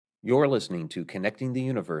You're listening to Connecting the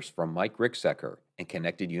Universe from Mike Ricksecker and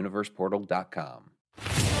ConnectedUniversePortal.com.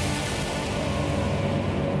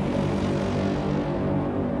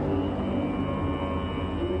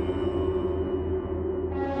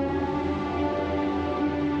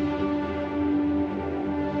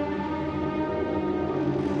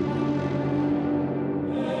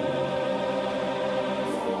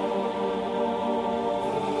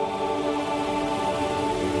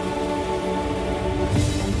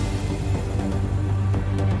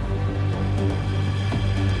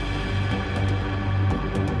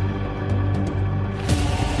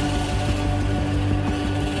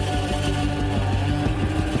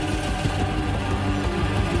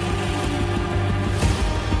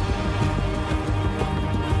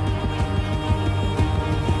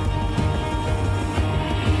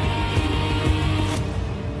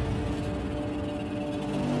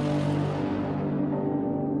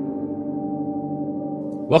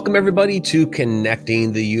 Welcome, everybody, to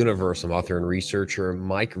Connecting the Universe. I'm author and researcher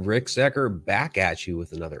Mike Ricksecker, back at you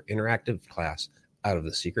with another interactive class out of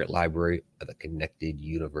the secret library of the Connected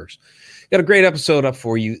Universe. Got a great episode up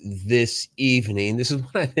for you this evening. This is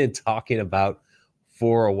what I've been talking about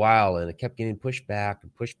for a while, and it kept getting pushed back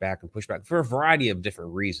and pushed back and pushed back for a variety of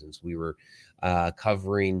different reasons. We were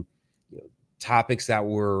covering topics that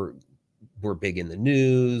were big in the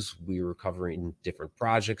news. We were covering different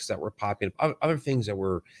projects that were popping up, other things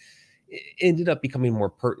that ended up becoming more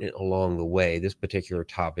pertinent along the way. This particular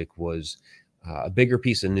topic was a bigger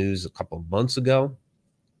piece of news a couple of months ago.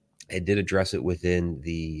 I did address it within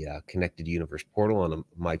the Connected Universe portal on a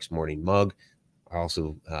Mike's Morning Mug. I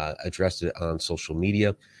also addressed it on social media.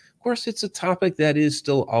 Of course, it's a topic that is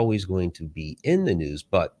still always going to be in the news,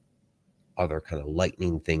 but other kind of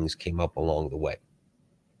lightning things came up along the way.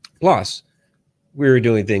 Plus, we were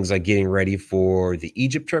doing things like getting ready for the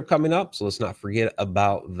Egypt trip coming up, so let's not forget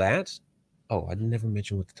about that. Oh, I never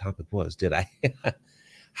mentioned what the topic was, did I?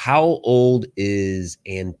 How old is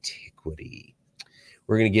Antiquity?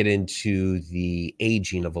 We're going to get into the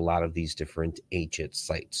aging of a lot of these different ancient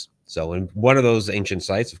sites. So, in one of those ancient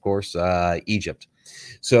sites, of course, Egypt.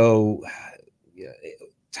 So,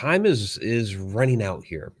 time is running out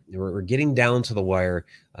here. We're getting down to the wire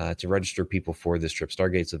to register people for this trip.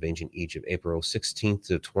 Stargates of Ancient Egypt, April 16th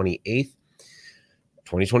to 28th,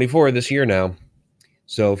 2024, this year now.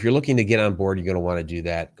 So if you're looking to get on board, you're going to want to do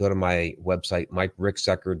that. Go to my website,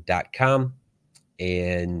 MikeRicksecker.com,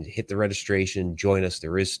 and hit the registration. Join us.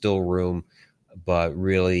 There is still room, but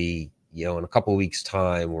really, in a couple of weeks'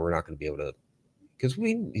 time, we're not going to be able to, because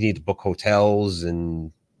we need to book hotels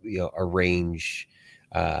and arrange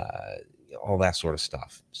all that sort of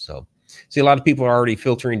stuff. So see, a lot of people are already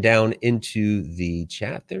filtering down into the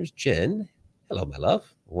chat. There's Jen. Hello, my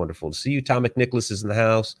love. Wonderful to see you. Tom McNicholas is in the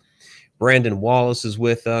house. Brandon Wallace is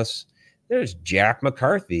with us. There's Jack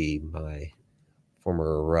McCarthy, my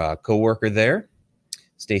former co-worker there.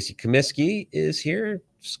 Stacy Comiskey is here.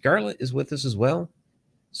 Scarlett is with us as well.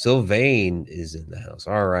 Sylvain is in the house.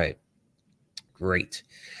 All right. Great.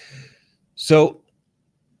 So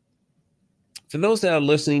for those that are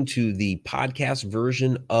listening to the podcast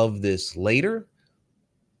version of this later,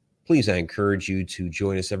 please, I encourage you to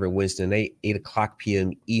join us every Wednesday night, 8 o'clock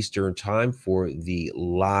p.m. Eastern time for the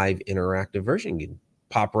live interactive version. You can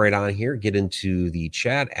pop right on here, get into the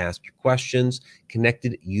chat, ask your questions,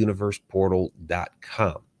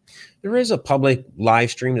 ConnectedUniversePortal.com. There is a public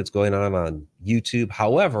live stream that's going on YouTube.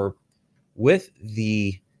 However, with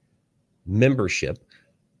the membership,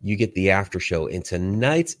 you get the after show. And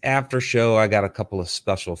tonight's after show, I got a couple of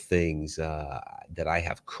special things that I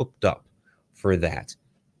have cooked up for that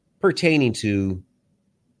pertaining to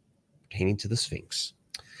the Sphinx.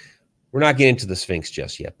 We're not getting to the Sphinx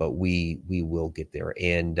just yet, but we will get there.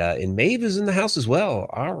 And Maeve is in the house as well.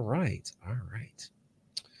 All right.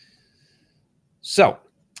 So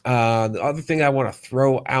the other thing I want to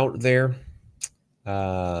throw out there,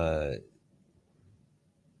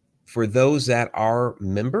 for those that are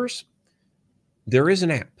members, there is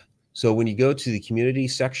an app. So when you go to the community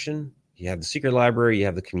section, you have the secret library, you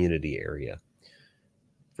have the community area.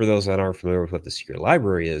 For those that aren't familiar with what the secret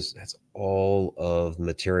library is, that's all of the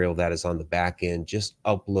material that is on the back end, just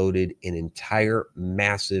uploaded an entire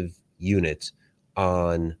massive unit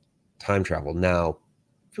on time travel. Now,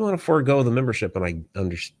 if you want to forego the membership, and I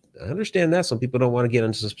understand that some people don't want to get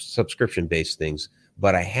into subscription-based things,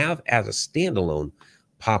 but I have, as a standalone,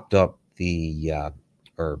 popped up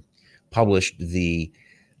or published the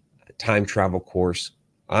time travel course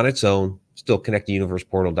on its own. Still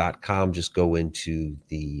ConnectedUniversePortal.com. Just go into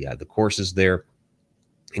the courses there,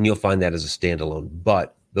 and you'll find that as a standalone.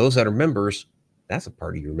 But those that are members, that's a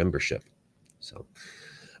part of your membership. So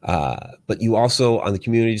But you also, on the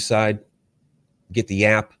community side, get the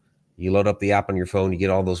app. You load up the app on your phone. You get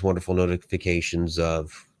all those wonderful notifications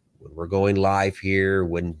of when we're going live here,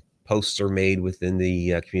 when posts are made within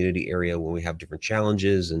the community area, when we have different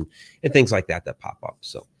challenges and things like that pop up.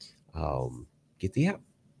 So get the app,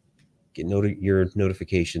 get your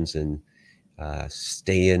notifications, and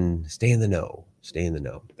stay in the know. Stay in the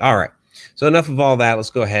know. All right. So enough of all that. Let's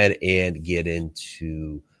go ahead and get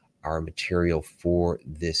into our material for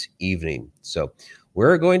this evening. So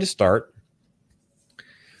we're going to start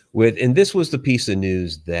with, and this was the piece of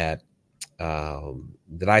news that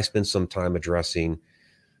that I spent some time addressing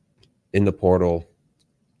in the portal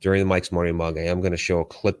during the Mike's Morning Mug. I am going to show a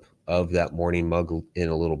clip of that morning mug in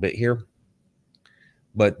a little bit here.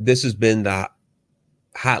 But this has been the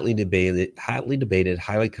hotly debated,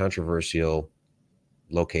 highly controversial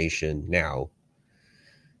location now,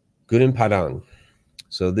 Gunung Padang.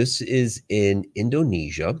 So this is in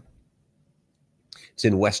Indonesia. It's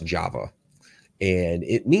in West Java, and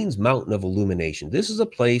it means mountain of illumination. This is a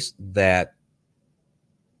place that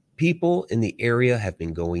people in the area have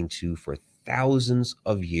been going to for thousands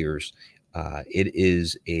of years.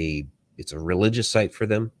 It's a religious site for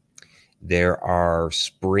them. There are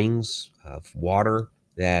springs of water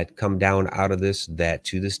that come down out of this, that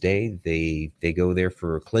to this day they go there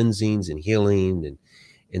for cleansings and healing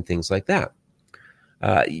and things like that.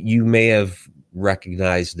 You may have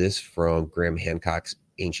recognized this from Graham Hancock's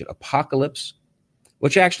Ancient Apocalypse,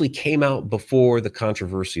 which actually came out before the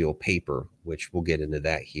controversial paper, which we'll get into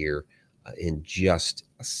that here in just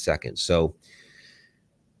a second. So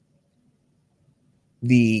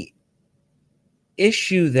the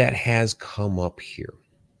issue that has come up here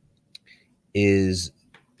is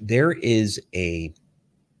there is a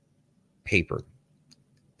paper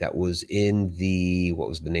that was in what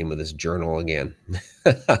was the name of this journal again?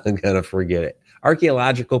 I'm going to forget it.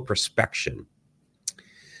 Archaeological Prospection,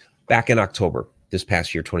 back in October, this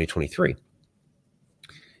past year, 2023.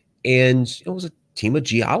 And it was a team of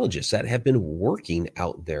geologists that have been working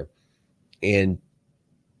out there. And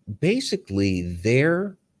basically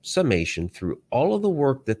their summation through all of the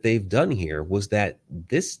work that they've done here was that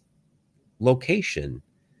this location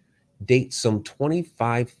dates some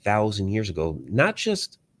 25,000 years ago, not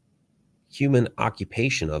just human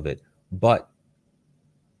occupation of it, but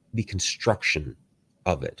the construction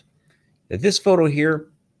of it. Now, this photo here,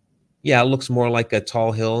 yeah, it looks more like a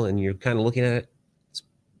tall hill, and you're kind of looking at it. It's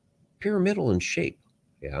pyramidal in shape.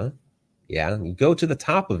 Yeah. You go to the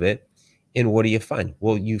top of it, and what do you find?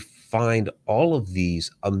 Well, you find all of these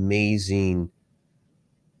amazing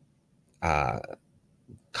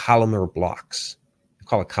columnar blocks. We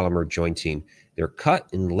call it columnar jointing. They're cut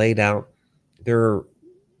and laid out. They're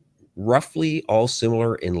roughly all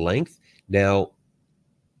similar in length. Now,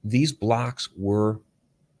 these blocks were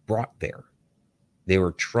brought there. They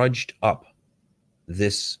were trudged up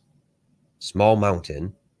this small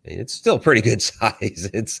mountain. It's still pretty good size.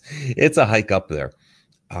 It's a hike up there.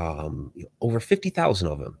 Over 50,000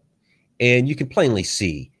 of them. And you can plainly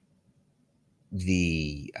see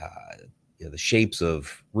the shapes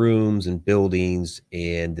of rooms and buildings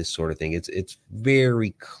and this sort of thing. It's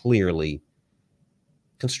very clearly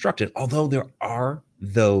constructed, although there are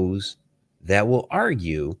those that will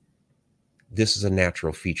argue this is a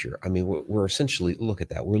natural feature. I mean, we're essentially, look at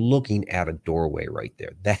that. We're looking at a doorway right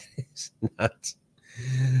there. That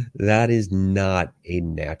is not a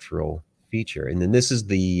natural feature. And then this is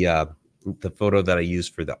the photo that I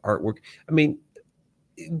used for the artwork. I mean,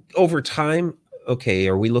 over time, okay,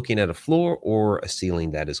 are we looking at a floor or a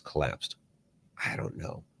ceiling that is collapsed? I don't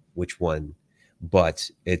know which one, but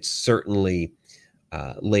it's certainly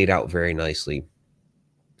laid out very nicely,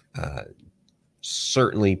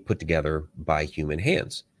 certainly put together by human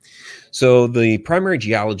hands. So the primary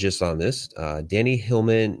geologist on this, Danny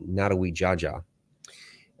Hillman Natawijaja,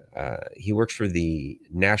 he works for the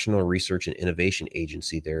National Research and Innovation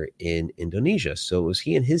Agency there in Indonesia. So it was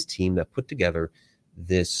he and his team that put together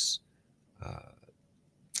this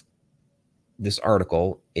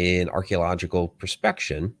article in Archaeological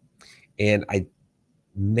Prospection. And I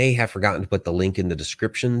may have forgotten to put the link in the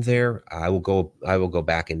description there. I will go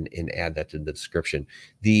back and add that to the description.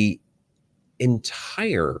 The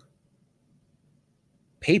entire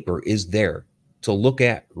paper is there to look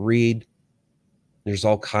at, read. There's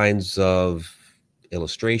all kinds of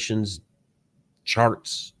illustrations,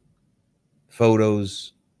 charts,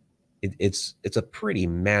 photos. It's a pretty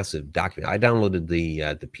massive document. I downloaded the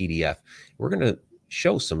PDF. We're going to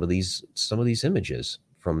show some of these images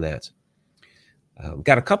from that.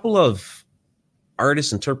 Got a couple of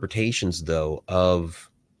artist interpretations, though,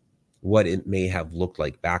 of what it may have looked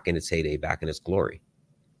like back in its heyday, back in its glory.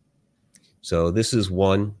 So this is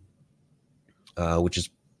one which is,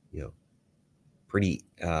 pretty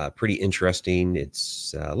interesting.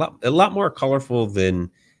 It's a lot more colorful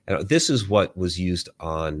than this is what was used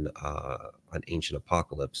on Ancient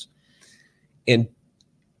Apocalypse, and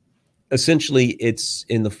essentially it's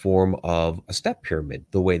in the form of a step pyramid,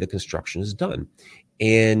 the way the construction is done,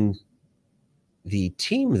 and the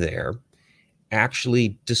team there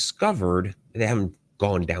actually discovered, they haven't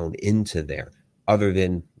gone down into there other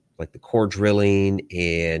than like the core drilling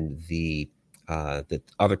and the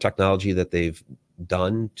other technology that they've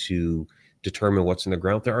done to determine what's in the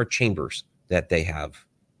ground. There are chambers that they have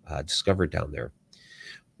discovered down there.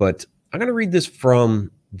 But I'm going to read this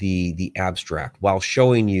from the abstract while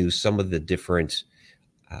showing you some of the different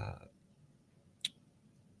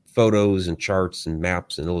photos and charts and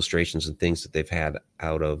maps and illustrations and things that they've had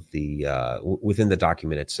out of the within the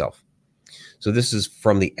document itself. So this is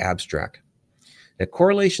from the abstract. That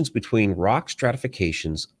correlations between rock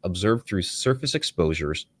stratifications observed through surface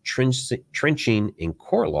exposures, trenching in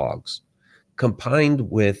core logs,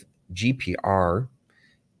 combined with GPR,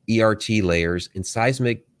 ERT layers, and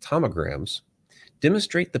seismic tomograms,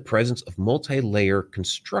 demonstrate the presence of multi-layer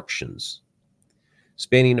constructions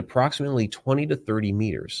spanning approximately 20 to 30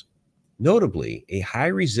 meters. Notably, a high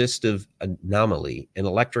resistive anomaly in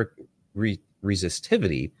electric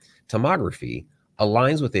resistivity tomography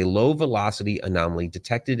aligns with a low velocity anomaly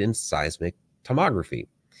detected in seismic tomography,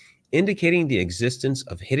 indicating the existence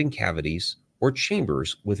of hidden cavities or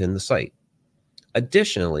chambers within the site.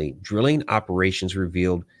 Additionally, drilling operations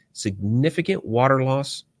revealed significant water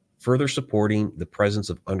loss, further supporting the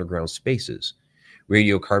presence of underground spaces.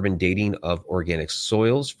 Radiocarbon dating of organic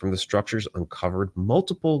soils from the structures uncovered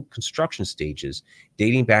multiple construction stages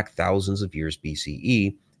dating back thousands of years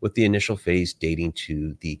BCE, with the initial phase dating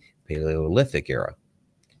to the Paleolithic era.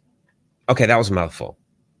 Okay, that was a mouthful.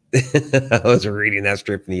 I was reading that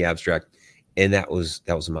straight from the abstract, and that was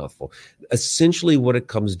a mouthful. Essentially, what it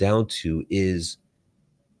comes down to is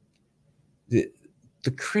the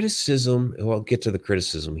criticism. Well, I'll get to the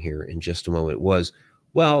criticism here in just a moment. Was,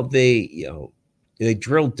 well, they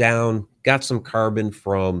drilled down, got some carbon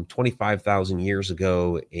from 25,000 years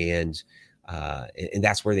ago, and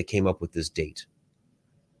that's where they came up with this date.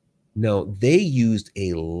 No, they used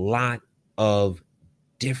a lot of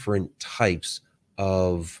different types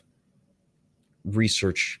of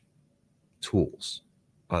research tools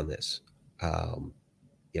on this. The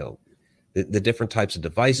different types of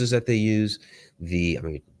devices that they use.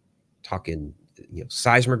 Talking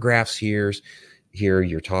seismographs here. Here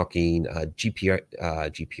you're talking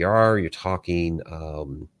GPR. You're talking, of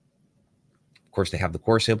course, they have the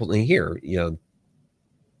core samples. And here,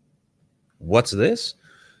 what's this?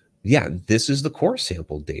 Yeah, this is the core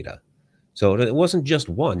sample data. So it wasn't just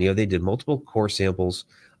one. They did multiple core samples.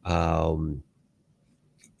 They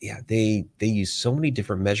used so many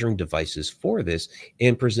different measuring devices for this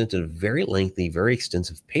and presented a very lengthy, very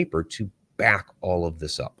extensive paper to back all of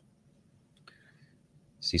this up.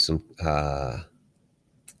 See some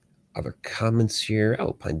other comments here.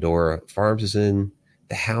 Oh, Pandora Farms is in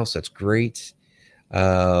the house. That's great.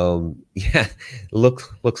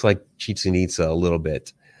 Looks like Chichen Itza a little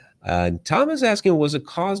bit. Tom is asking, was it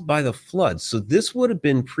caused by the flood? So this would have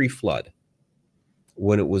been pre-flood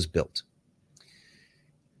when it was built.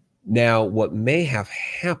 Now, what may have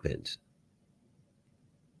happened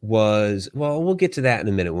was, well, we'll get to that in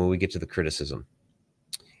a minute when we get to the criticism.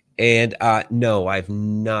 And no, I've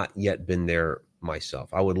not yet been there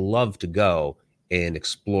myself. I would love to go and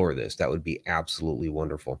explore this. That would be absolutely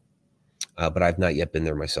wonderful. But I've not yet been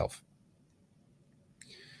there myself.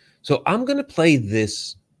 So I'm going to play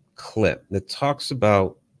this clip that talks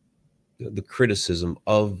about the criticism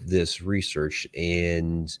of this research.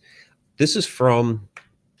 And this is from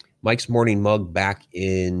Mike's Morning Mug back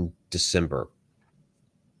in December.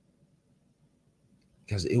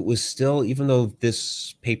 Because it was still, even though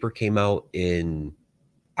this paper came out in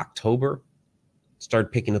October,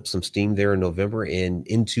 started picking up some steam there in November, and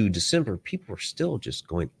into December, people were still just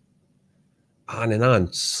going on and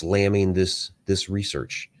on, slamming this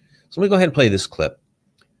research. So let me go ahead and play this clip,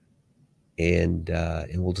 and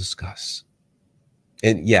we'll discuss.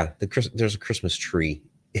 And yeah, there's a Christmas tree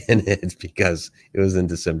in it because it was in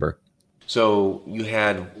December. So you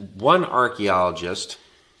had one archaeologist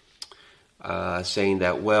saying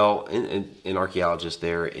that, well, an archaeologist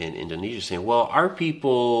there in Indonesia saying, well, our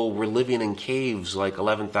people were living in caves like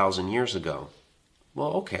 11,000 years ago.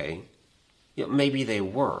 Well, okay, maybe they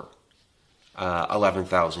were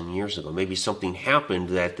 11,000 years ago. Maybe something happened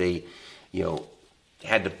that they,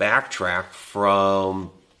 had to backtrack from,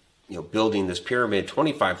 building this pyramid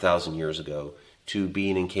 25,000 years ago to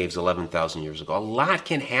being in caves 11,000 years ago. A lot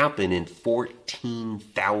can happen in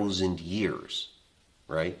 14,000 years,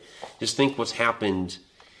 right? Just think what's happened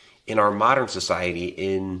in our modern society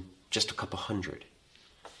in just a couple hundred.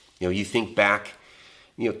 You think back,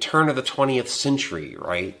 turn of the 20th century,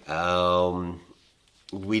 right?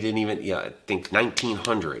 We didn't even, I think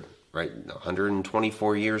 1900, right?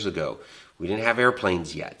 124 years ago. We didn't have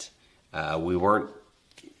airplanes yet. We weren't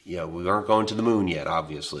going to the moon yet,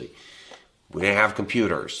 obviously. We didn't have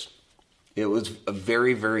computers. It was a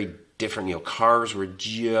very, very different, cars were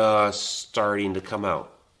just starting to come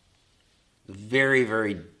out. Very,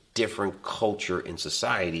 very different culture in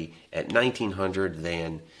society at 1900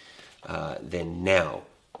 than now.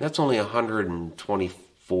 That's only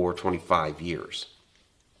 124, 25 years.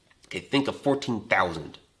 Okay, think of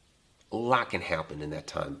 14,000. A lot can happen in that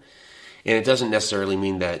time. And it doesn't necessarily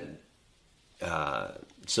mean that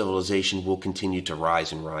civilization will continue to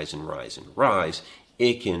rise and rise and rise and rise.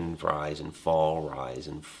 It can rise and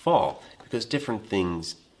fall, because different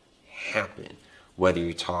things happen. Whether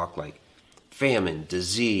you talk like famine,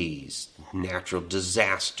 disease, natural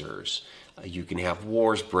disasters, you can have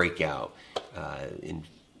wars break out.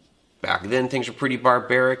 Back then, things were pretty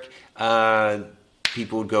barbaric.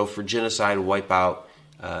 People would go for genocide, wipe out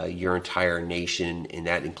your entire nation, and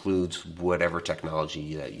that includes whatever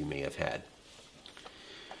technology that you may have had.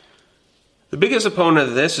 The biggest opponent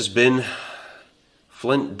of this has been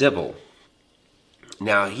Flint Dibble.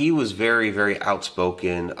 Now, he was very, very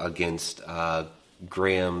outspoken against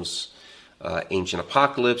Graham's Ancient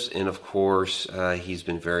Apocalypse, and of course, he's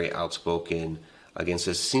been very outspoken against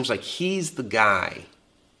this. It seems like he's the guy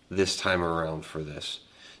this time around for this.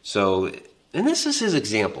 So, and this is his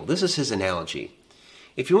example. This is his analogy.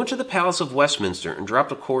 If you went to the Palace of Westminster and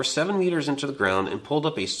dropped a core 7 meters into the ground and pulled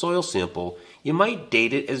up a soil sample, you might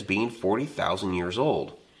date it as being 40,000 years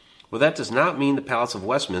old. Well, that does not mean the Palace of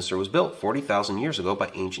Westminster was built 40,000 years ago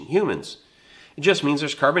by ancient humans. It just means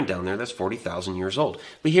there's carbon down there that's 40,000 years old.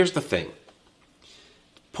 But here's the thing.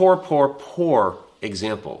 Poor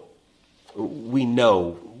example. We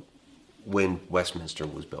know when Westminster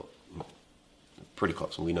was built. Pretty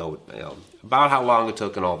close. We know about how long it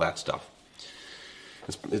took and all that stuff.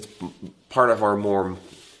 It's part of our more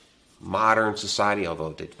modern society, although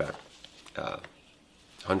it dates back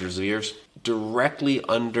hundreds of years. Directly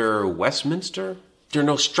under Westminster, there are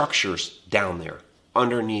no structures down there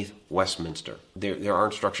underneath Westminster. There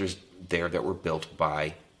aren't structures there that were built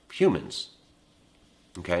by humans.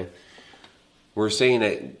 Okay? We're saying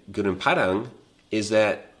at Gunung Padang is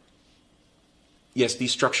that, yes,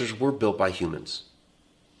 these structures were built by humans.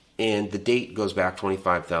 And the date goes back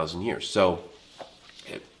 25,000 years. So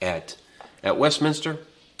at Westminster,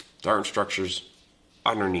 there aren't structures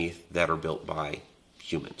underneath that are built by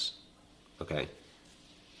humans. Okay?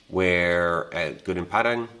 Where at Gunung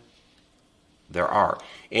Padang, there are.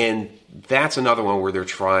 And that's another one where they're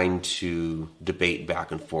trying to debate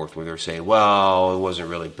back and forth, where they're saying, well, it wasn't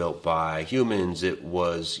really built by humans. It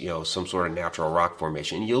was, some sort of natural rock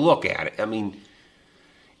formation. And you look at it, I mean,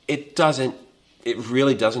 it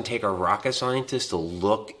really doesn't take a rocket scientist to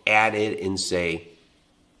look at it and say,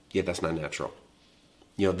 yeah, that's not natural.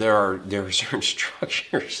 There are certain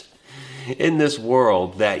structures in this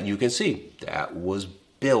world that you can see that was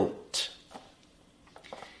built.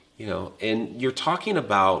 And you're talking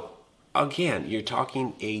about, again, you're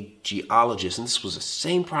talking a geologist, and this was the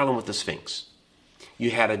same problem with the Sphinx.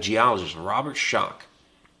 You had a geologist, Robert Schoch,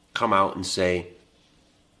 come out and say,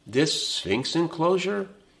 this Sphinx enclosure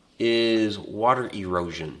is water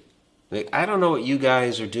erosion. Like, I don't know what you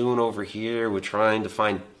guys are doing over here with trying to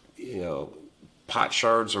find, pot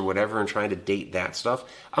shards or whatever and trying to date that stuff.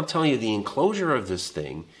 I'm telling you, the enclosure of this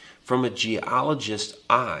thing, from a geologist's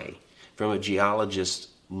eye, from a geologist's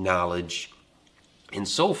knowledge, and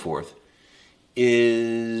so forth,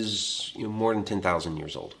 is more than 10,000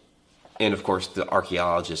 years old. And of course, the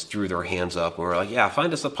archaeologists threw their hands up and were like, yeah,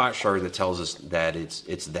 find us a pot shard that tells us that it's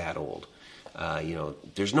that old.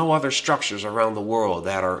 There's no other structures around the world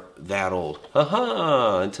that are that old.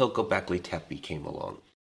 Until Göbekli Tepe came along.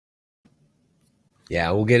 Yeah,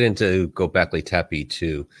 we'll get into Göbekli Tepe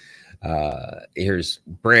too. Here's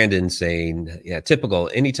Brandon saying, yeah, typical.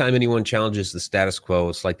 Anytime anyone challenges the status quo,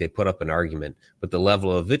 it's like they put up an argument. But the level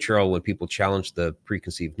of vitriol when people challenge the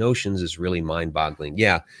preconceived notions is really mind-boggling.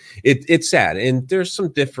 Yeah, it's sad. And there's some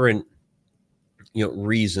different,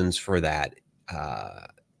 reasons for that.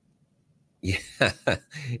 Yeah.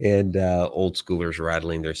 And old schoolers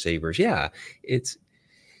rattling their sabers. Yeah, it's,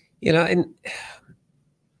 and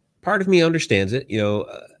part of me understands it.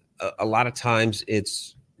 A lot of times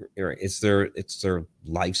it's their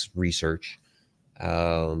life's research.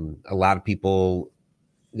 A lot of people,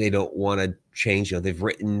 they don't want to change. They've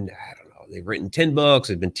written, I don't know, they've written 10 books.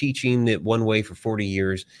 They've been teaching it one way for 40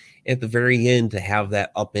 years. At the very end, to have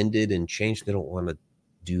that upended and changed, they don't want to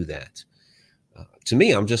do that. To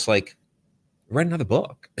me, I'm just like, write another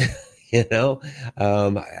book.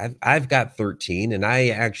 I've got 13, and I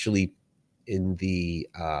actually, in the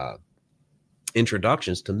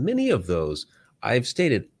introductions to many of those, I've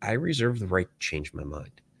stated I reserve the right to change my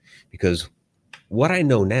mind, because what I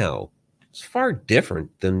know now is far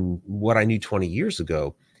different than what I knew 20 years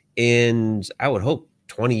ago. And I would hope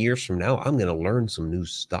 20 years from now, I'm going to learn some new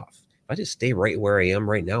stuff. If I just stay right where I am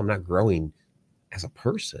right now, I'm not growing as a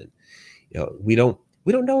person. We don't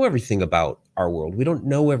know everything about our world. We don't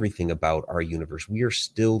know everything about our universe. We are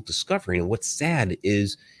still discovering. And what's sad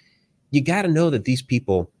is you got to know that these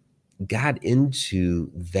people got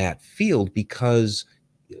into that field because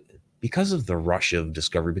of the rush of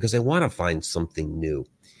discovery, because they want to find something new.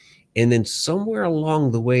 And then somewhere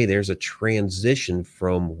along the way, there's a transition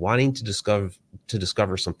from wanting to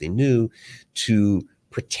discover something new to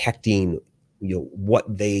protecting,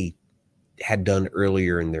 what they had done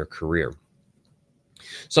earlier in their career.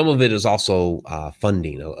 Some of it is also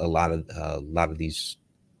funding. A lot of these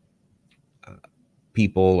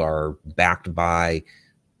people are backed by,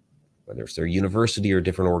 whether it's their university or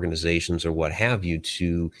different organizations or what have you,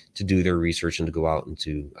 to do their research and to go out and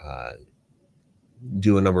to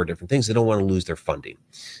do a number of different things. They don't want to lose their funding,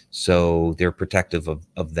 so they're protective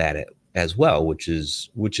of that as well, which is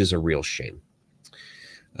a real shame.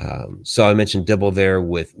 So I mentioned Dibble there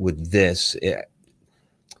with this.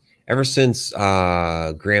 Ever since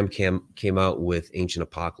Graham came out with Ancient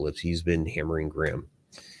Apocalypse, he's been hammering Graham.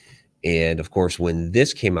 And of course, when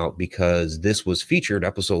this came out, because this was featured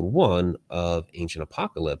episode 1 of Ancient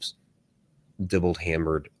Apocalypse, Dibble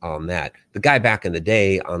hammered on that. The guy back in the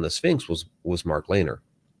day on the Sphinx was Mark Lehner.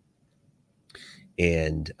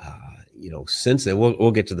 And since then,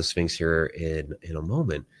 we'll get to the Sphinx here in a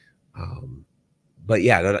moment. But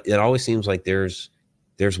yeah, it always seems like there's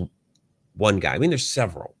one guy. I mean, there's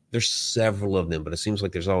several of them, but it seems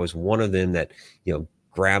like there's always one of them that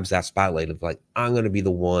grabs that spotlight of like, I'm going to be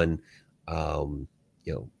the one,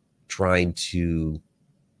 trying to,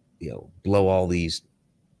 blow all these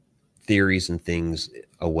theories and things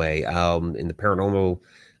away. In the paranormal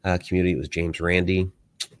community, it was James Randi,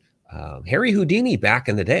 Harry Houdini back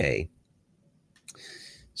in the day.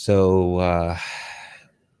 So,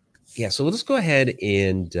 so let's go ahead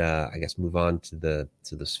and I guess move on to the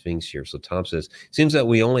Sphinx here. So Tom says, seems that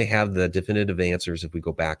we only have the definitive answers if we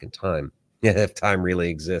go back in time. Yeah, if time really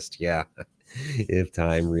exists. Yeah, if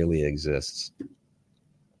time really exists.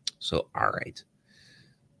 So, all right.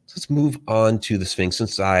 So let's move on to the Sphinx,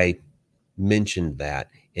 since I mentioned that.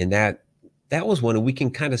 And that was one, and we can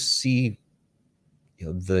kind of see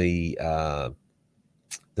the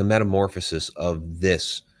metamorphosis of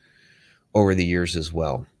this over the years as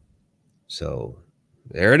well. So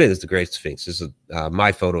there it is, the Great Sphinx. This is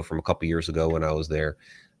my photo from a couple years ago when I was there.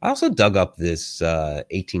 I also dug up this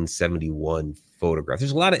 1871 photograph.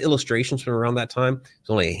 There's a lot of illustrations from around that time. There's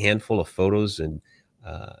only a handful of photos, and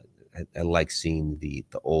I like seeing the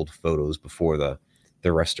old photos before the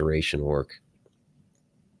restoration work.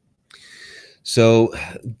 So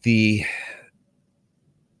the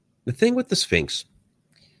thing with the Sphinx,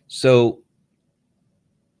 so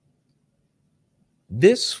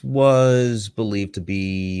this was believed to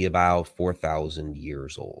be about 4,000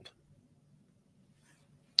 years old.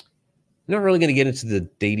 I'm not really going to get into the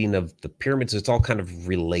dating of the pyramids. It's all kind of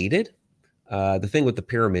related. The thing with the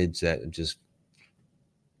pyramids that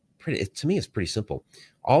to me, it's pretty simple.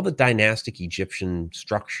 All the dynastic Egyptian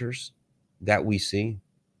structures that we see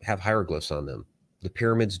have hieroglyphs on them. The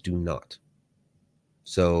pyramids do not.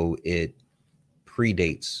 So it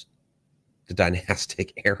predates the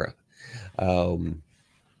dynastic era.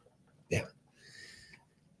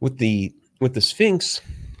 With the Sphinx,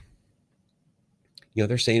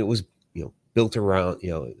 they're saying it was built around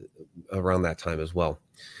around that time as well.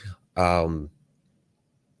 Schock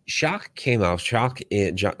came out. Schock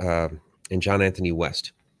and John Anthony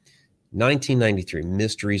West, 1993.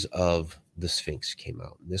 Mysteries of the Sphinx came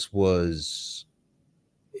out. This was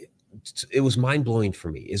mind blowing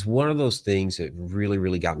for me. It's one of those things that really,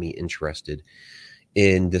 really got me interested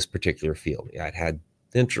in this particular field. I'd had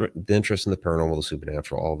the interest in the paranormal, the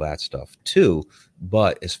supernatural, all that stuff too.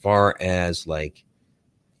 But as far as like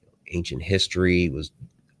ancient history, was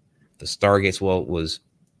the Stargates. Well, it was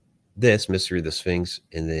this Mystery of the Sphinx,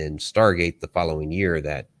 and then Stargate the following year.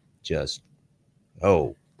 That just,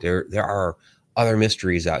 there are other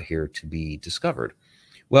mysteries out here to be discovered.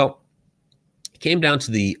 Well, it came down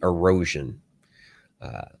to the erosion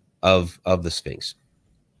of the Sphinx.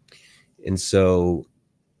 And so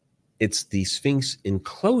it's the Sphinx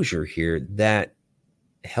enclosure here that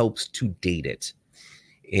helps to date it.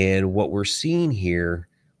 And what we're seeing here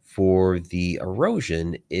for the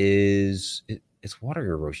erosion is it's water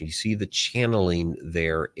erosion. You see the channeling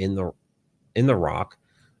there in the rock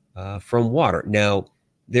from water. Now,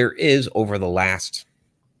 there is, over the last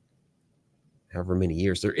however many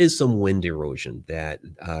years, there is some wind erosion that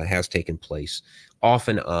has taken place off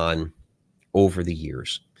and on over the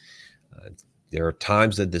years. There are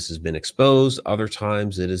times that this has been exposed, other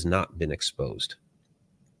times it has not been exposed.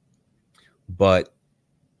 But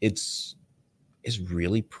it's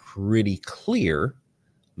really pretty clear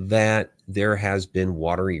that there has been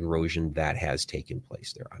water erosion that has taken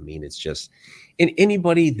place there. I mean, it's just, and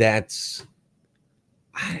anybody that's,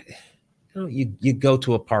 you go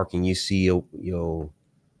to a park and you see a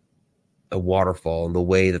waterfall and the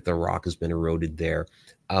way that the rock has been eroded there.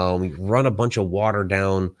 You run a bunch of water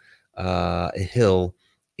down a hill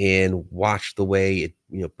and watch the way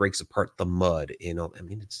it breaks apart the mud. I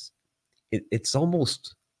mean, it's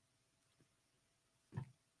almost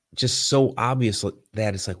just so obvious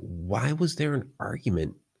that it's like, why was there an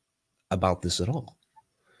argument about this at all?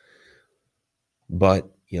 But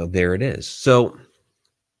there it is. So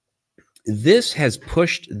this has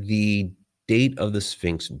pushed the date of the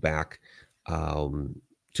Sphinx back to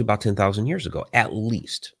about 10,000 years ago, at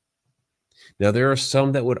least. Now, there are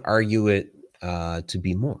some that would argue it to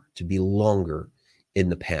be longer in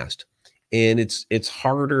the past. And it's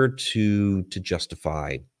harder to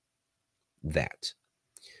justify that.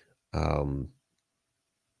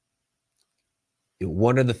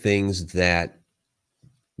 One of the things that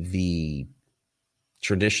the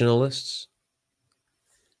traditionalists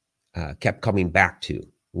kept coming back to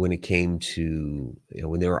when it came to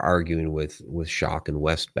when they were arguing with Schock and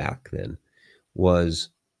West back then was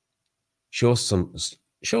show us some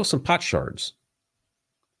pot shards.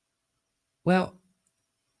 Well,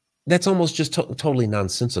 that's almost just totally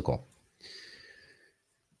nonsensical,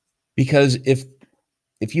 because if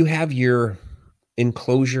you have your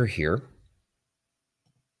enclosure here,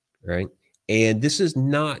 right, and this is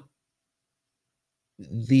not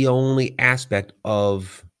the only aspect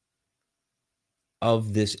of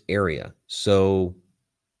this area. So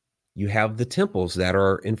you have the temples that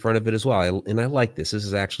are in front of it as well. And I like this. This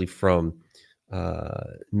is actually from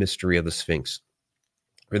Mystery of the Sphinx,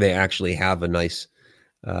 where they actually have a nice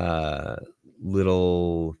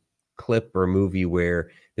little clip or movie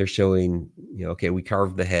where they're showing, okay, we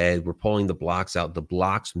carved the head, we're pulling the blocks out. The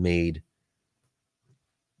blocks made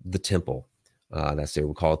the temple. That's there.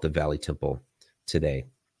 We'll call it the Valley Temple today.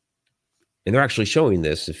 And they're actually showing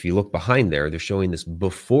this. If you look behind there, they're showing this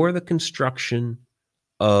before the construction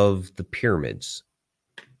of the pyramids.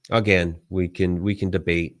 Again, we can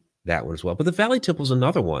debate that one as well. But the Valley Temple is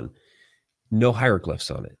another one. No hieroglyphs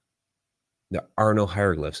on it. There are no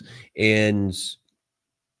hieroglyphs. And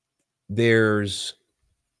there's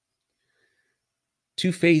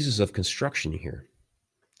two phases of construction here.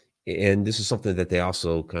 And this is something that they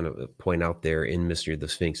also kind of point out there in Mystery of the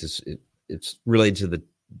Sphinx. It's related to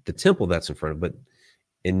the temple that's in front of it,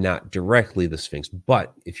 and not directly the Sphinx.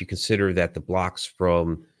 But if you consider that the blocks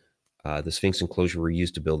from the Sphinx enclosure were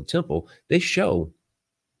used to build the temple, they show,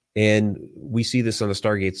 and we see this on the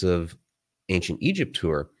Stargates of Ancient Egypt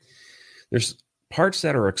tour, there's parts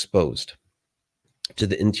that are exposed to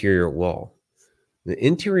the interior wall. The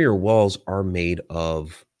interior walls are made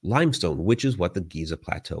of limestone, which is what the Giza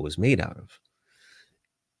Plateau is made out of.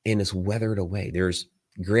 And it's weathered away. There's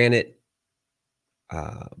granite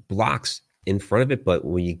blocks in front of it, but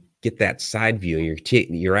when you get that side view and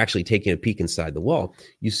you're actually taking a peek inside the wall,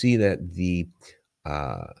 you see that the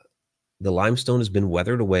limestone has been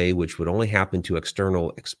weathered away, which would only happen to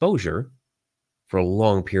external exposure for a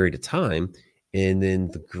long period of time. And then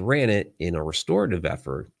the granite, in a restorative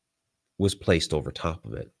effort, was placed over top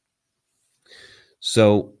of it.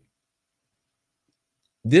 So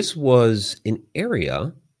this was an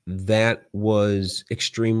area that was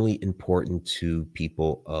extremely important to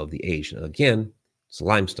people of the age. Now, again, it's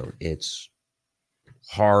limestone. It's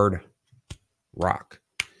hard rock.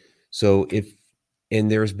 So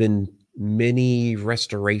and there's been many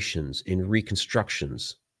restorations and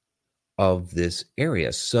reconstructions of this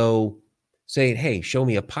area. So saying, hey, show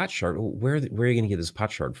me a pot shard. Where are you going to get this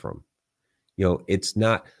pot shard from? It's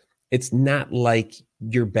not like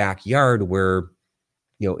your backyard where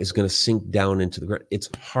is going to sink down into the ground. It's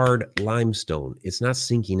hard limestone. It's not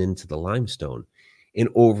sinking into the limestone. And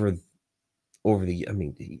over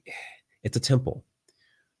it's a temple.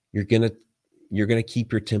 You're going to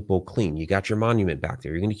keep your temple clean. You got your monument back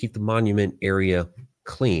there. You're going to keep the monument area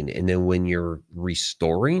clean. And then when you're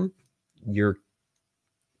restoring, you're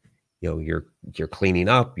you're cleaning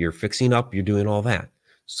up, you're fixing up, you're doing all that.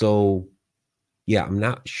 So yeah, I'm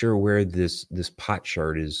not sure where this pot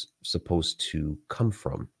chart is supposed to come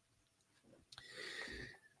from.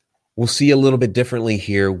 We'll see a little bit differerently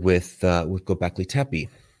here with Göbekli Tepe,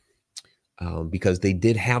 because they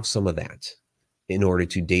did have some of that in order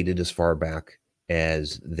to date it as far back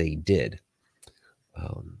as they did.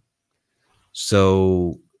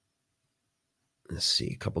 So let's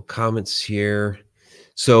see, a couple comments here.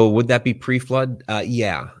 So would that be pre-flood?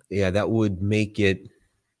 Yeah, that would make it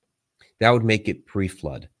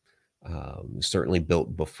pre-flood. Certainly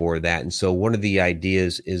built before that. And so one of the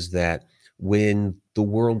ideas is that when the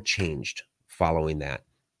world changed following that,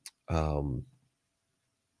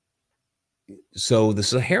 so the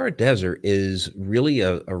Sahara Desert is really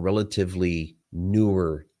a relatively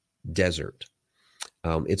newer desert.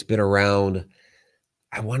 It's been around,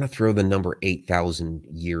 I want to throw the number 8,000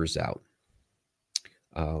 years out.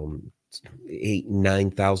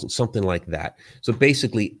 9,000, something like that. So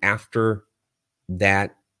basically after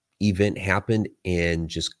that event happened and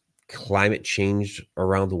just climate changed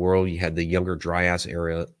around the world, you had the Younger Dryas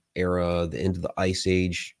era, the end of the Ice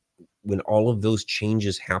Age. When all of those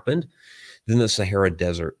changes happened, then the Sahara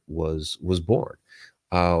Desert was born.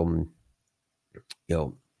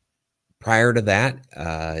 Prior to that,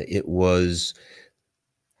 it was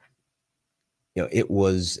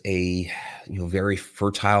a very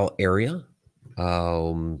fertile area.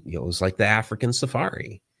 It was like the African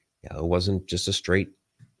safari. It wasn't just a straight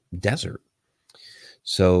desert.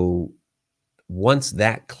 So once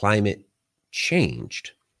that climate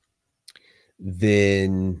changed,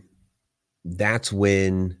 then that's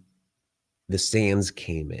when the sands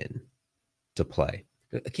came in to play.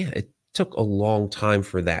 Again, it took a long time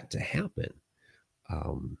for that to happen.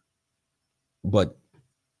 But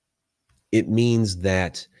it means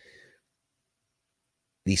that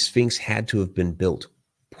the Sphinx had to have been built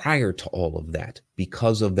prior to all of that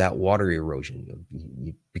because of that water erosion.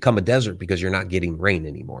 You become a desert because you're not getting rain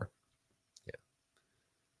anymore.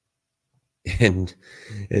 Yeah. And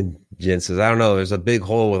Jen says, I don't know, there's a big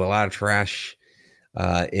hole with a lot of trash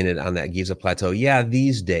in it on that Giza Plateau. Yeah,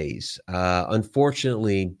 these days.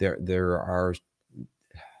 Unfortunately, there are,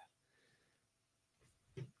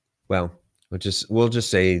 well, we'll just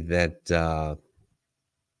say that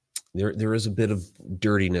there is a bit of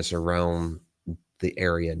dirtiness around the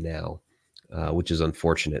area now, which is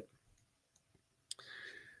unfortunate.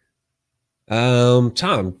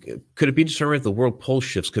 Tom, could it be determined if the world pole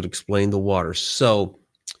shifts could explain the water? So,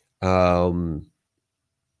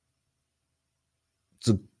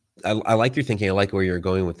 I like your thinking. I like where you're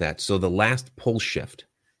going with that. So the last pole shift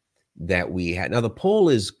that we had, now the pole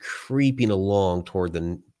is creeping along toward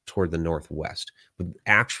the northwest, but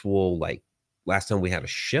actual, like, last time we had a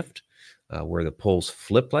shift where the poles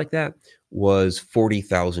flipped like that was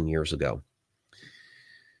 40,000 years ago,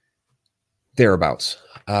 thereabouts.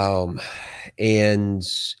 And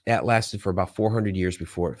that lasted for about 400 years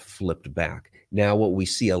before it flipped back. Now, what we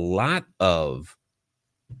see a lot of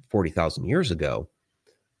 40,000 years ago,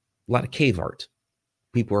 a lot of cave art.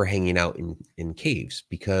 People are hanging out in caves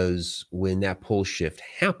because when that pole shift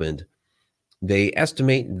happened, they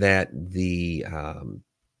estimate that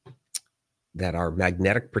that our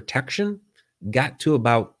magnetic protection got to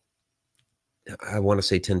about, I want to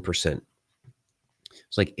say 10%.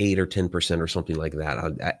 It's like 8 or 10% or something like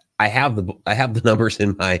that. I have the numbers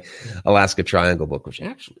in my Alaska Triangle book, which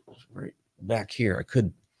actually is right back here. I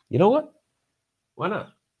could, you know what? Why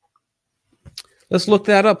not? Let's look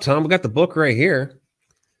that up, Tom. We got the book right here.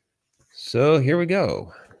 So here we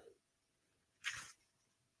go.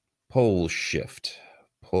 Pole shift,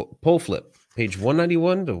 pole flip, page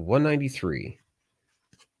 191 to 193.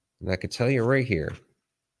 And I could tell you right here.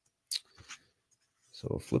 So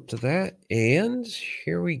we'll flip to that, and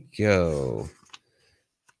here we go.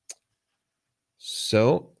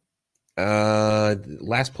 So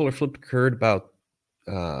last polar flip occurred about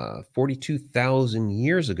 42,000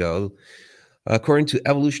 years ago. According to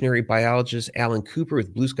evolutionary biologist Alan Cooper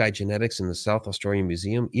with Blue Sky Genetics in the South Australian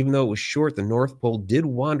Museum, even though it was short, the North Pole did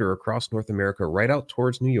wander across North America right out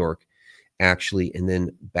towards New York, actually, and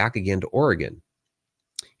then back again to Oregon.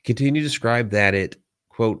 Continue to describe that it,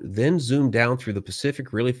 quote, then zoomed down through the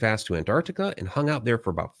Pacific really fast to Antarctica and hung out there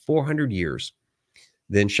for about 400 years,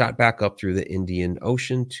 then shot back up through the Indian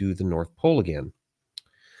Ocean to the North Pole again.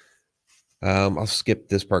 I'll skip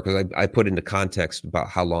this part because I put into context about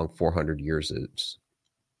how long 400 years is.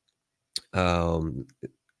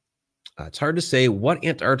 It's hard to say what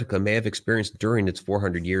Antarctica may have experienced during its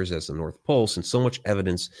 400 years as the North Pole, since so much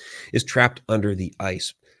evidence is trapped under the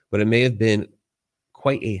ice, but it may have been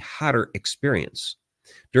quite a hotter experience.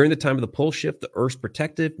 During the time of the pole shift, the Earth's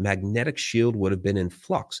protective magnetic shield would have been in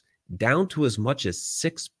flux, down to as much as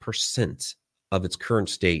 6% of its current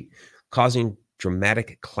state, causing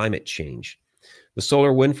dramatic climate change. The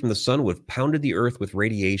solar wind from the sun would have pounded the Earth with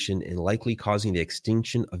radiation and likely causing the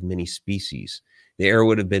extinction of many species. The air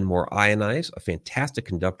would have been more ionized, a fantastic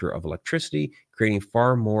conductor of electricity, creating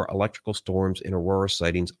far more electrical storms and aurora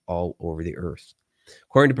sightings all over the Earth.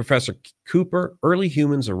 According to Professor Cooper, early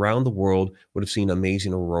humans around the world would have seen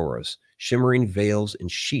amazing auroras, shimmering veils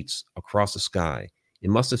and sheets across the sky. It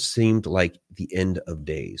must have seemed like the end of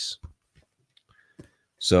days.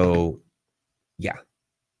 So, yeah,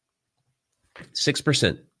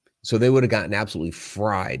 6%. So they would have gotten absolutely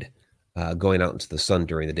fried going out into the sun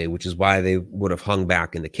during the day, which is why they would have hung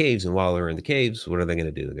back in the caves. And while they're in the caves, what are they going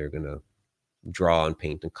to do? They're going to draw and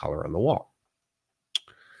paint and color on the wall.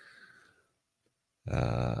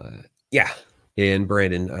 Yeah. And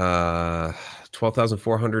Brandon,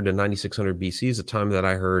 12,400 to 9,600 BC is the time that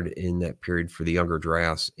I heard in that period for the Younger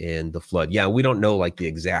Dryas and the flood. Yeah, we don't know like the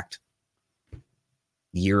exact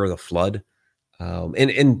year of the flood.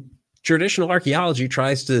 And traditional archaeology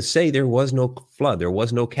tries to say there was no flood, there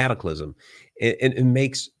was no cataclysm. It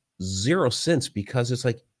makes zero sense, because it's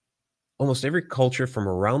like almost every culture from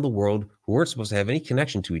around the world who weren't supposed to have any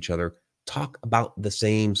connection to each other talk about the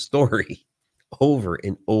same story over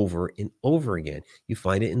and over and over again. You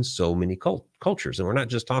find it in so many cultures. And we're not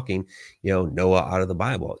just talking, Noah out of the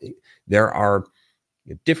Bible. There are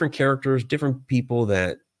different characters, different people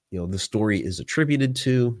that, the story is attributed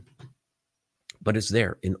to, but it's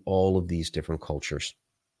there in all of these different cultures.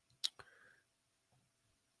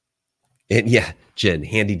 And yeah, Jen,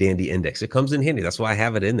 handy dandy index. It comes in handy. That's why I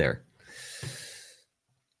have it in there.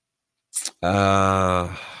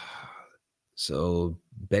 So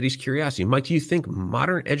Betty's curiosity. Mike, do you think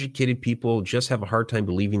modern educated people just have a hard time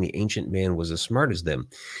believing the ancient man was as smart as them?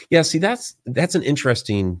 Yeah, see, that's an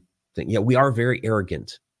interesting thing. Yeah, we are very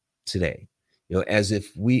arrogant today, as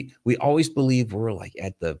if we always believe we're like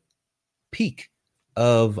at the peak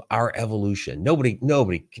of our evolution.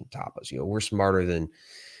 Nobody can top us. We're smarter than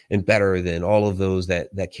and better than all of those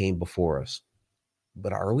that came before us.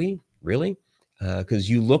 But are we really? Because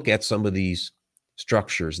you look at some of these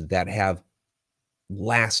structures that have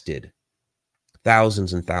lasted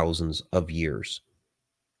thousands and thousands of years,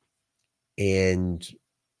 and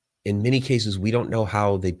in many cases we don't know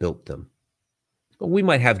how they built them. But we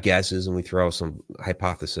might have guesses and we throw out some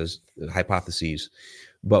hypotheses,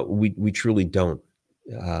 but we truly don't.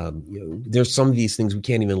 There's some of these things we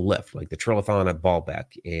can't even lift, like the trilithon at Baalbek,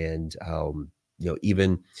 and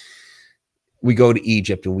even we go to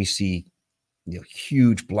Egypt and we see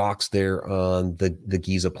huge blocks there on the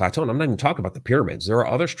Giza Plateau. And I'm not even talking about the pyramids. There are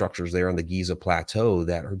other structures there on the Giza Plateau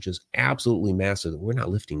that are just absolutely massive that we're not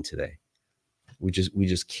lifting today. We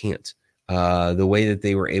just can't. The way that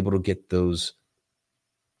they were able to get those,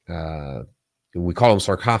 we call them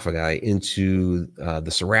sarcophagi, into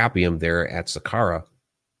the Serapeum there at Saqqara,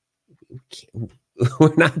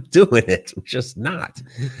 we're not doing it. We're just not.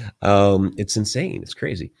 It's insane. It's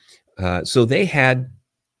crazy. So they had,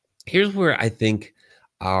 here's where I think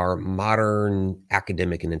our modern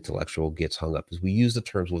academic and intellectual gets hung up, is we use the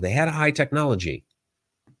terms, well, they had a high technology.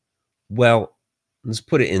 Well, let's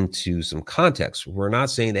put it into some context. We're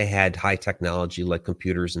not saying they had high technology like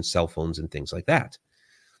computers and cell phones and things like that.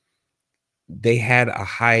 They had a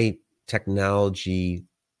high technology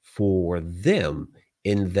for them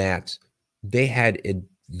in that they had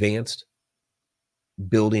advanced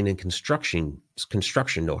building and construction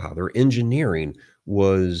know-how. Their engineering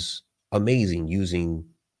was amazing, using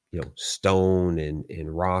stone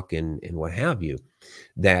and rock and what have you,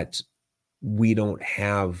 that we don't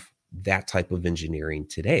have that type of engineering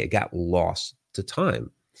today. It got lost to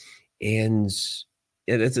time. And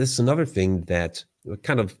it's another thing that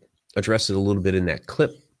kind of addressed it a little bit in that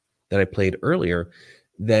clip that I played earlier,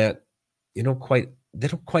 that they don't quite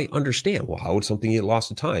understand. Well, how would something get lost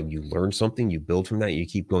to time? You learn something, you build from that, you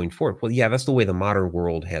keep going forward. Well, yeah, that's the way the modern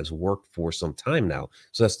world has worked for some time now.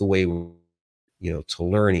 So that's the way, to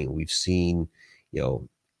learning. We've seen,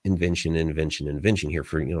 invention here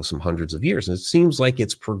for, some hundreds of years. And it seems like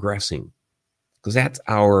it's progressing because that's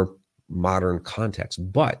our modern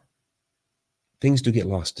context. But things do get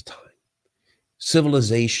lost to time.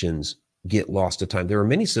 Civilizations get lost to time. There are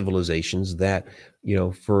many civilizations that,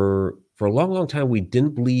 for a long, long time, we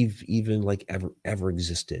didn't believe even like ever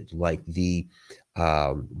existed, like the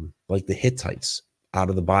Hittites out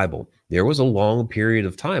of the Bible. There was a long period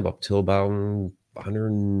of time up till about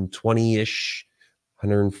 120-ish,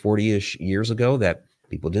 140-ish years ago that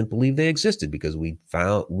people didn't believe they existed because we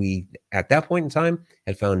at that point in time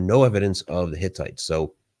had found no evidence of the Hittites.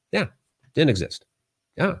 So yeah, didn't exist.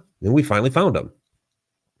 Yeah, then we finally found them.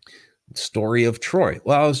 Story of Troy.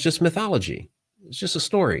 Well, it was just mythology. It's just a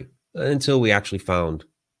story until we actually found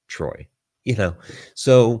Troy.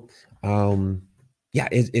 So yeah,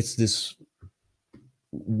 it's this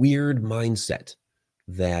weird mindset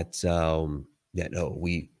that no,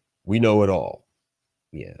 we know it all.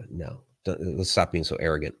 Yeah, no, let's stop being so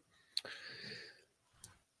arrogant.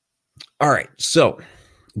 All right, so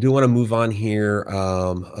I do want to move on here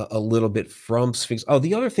a little bit from Sphinx. Oh,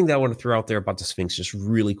 the other thing that I want to throw out there about the Sphinx, just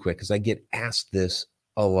really quick, because I get asked this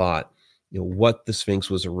a lot, what the Sphinx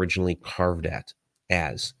was originally carved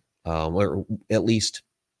as, or at least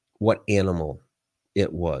what animal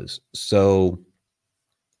it was. So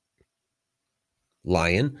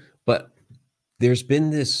lion, but there's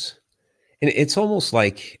been this, and it's almost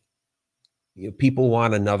like people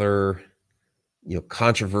want another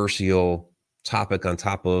controversial topic on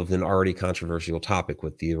top of an already controversial topic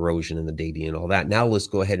with the erosion and the dating and all that. Now let's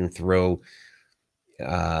go ahead and throw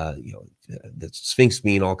the Sphinx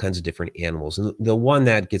being all kinds of different animals. And the one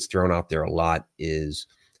that gets thrown out there a lot is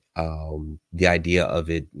the idea of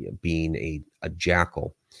it being a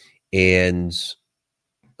jackal. And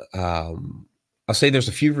I'll say there's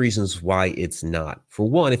a few reasons why it's not. For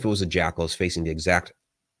one, if it was a jackal, it's facing the exact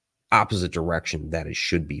opposite direction that it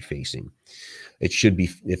should be facing. It should be,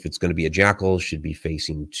 if it's going to be a jackal, it should be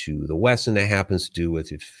facing to the west, and that happens to do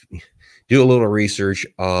with, if do a little research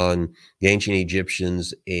on the ancient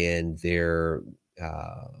Egyptians and their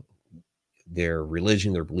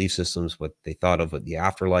religion, their belief systems, what they thought of the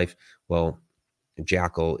afterlife. Well, a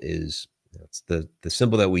jackal is the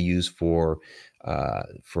symbol that we use for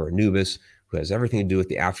Anubis, who has everything to do with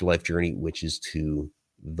the afterlife journey, which is to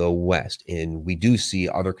the west. And we do see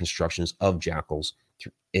other constructions of jackals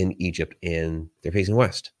in Egypt, and they're facing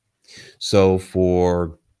west. So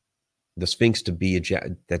for the Sphinx to be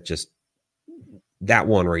that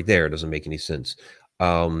one right there doesn't make any sense.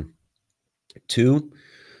 Two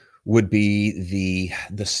would be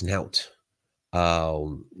the snout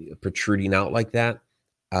protruding out like that.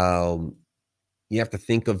 You have to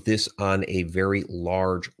think of this on a very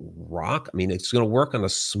large rock. I mean, it's going to work on a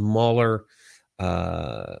smaller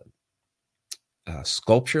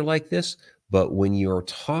sculpture like this, but when you're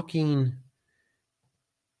talking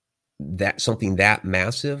that something that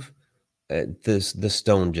massive, the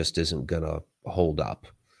stone just isn't going to hold up.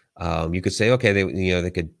 You could say, okay,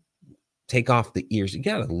 they could take off the ears. You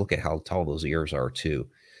got to look at how tall those ears are too.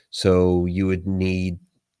 So you would need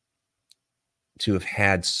to have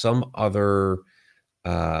had some other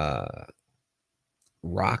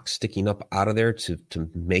rock sticking up out of there to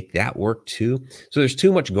make that work too. So there's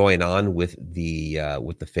too much going on with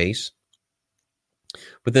the face.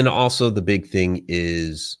 But then also the big thing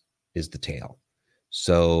is the tail.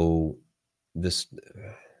 So this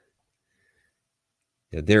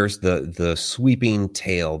there's the sweeping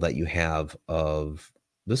tail that you have of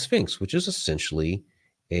the Sphinx, which is essentially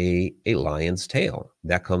a lion's tail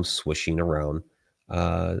that comes swishing around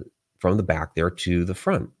from the back there to the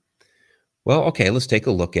front. Well, okay, let's take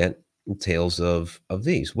a look at the tails of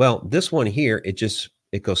these. Well, this one here, it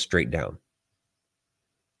goes straight down.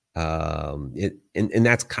 And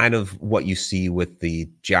that's kind of what you see with the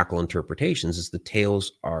jackal interpretations, is the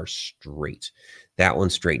tails are straight. That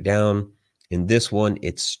one's straight down. In this one,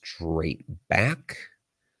 it's straight back.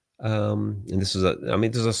 And this is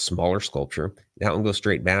a smaller sculpture. That one goes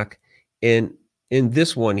straight back. And in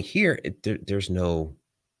this one here, there's no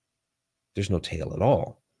tail at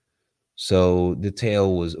all. So the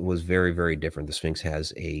tail was very, very different. The Sphinx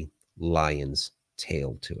has a lion's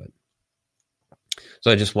tail to it.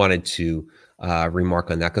 So I just wanted to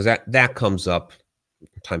remark on that, because that comes up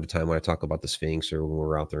from time to time when I talk about the Sphinx or when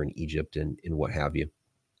we're out there in Egypt and what have you.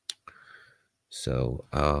 So,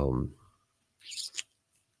 all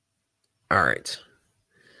right.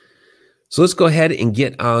 So let's go ahead and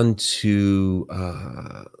get on to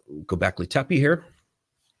Göbekli Tepe here,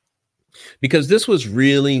 because this was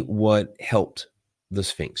really what helped the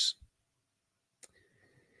Sphinx.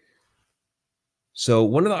 So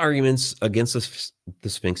one of the arguments against the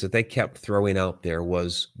Sphinx that they kept throwing out there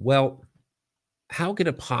was, well, how could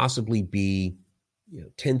it possibly be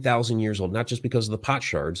 10,000 years old? Not just because of the pot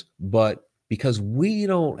shards, but because we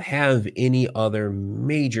don't have any other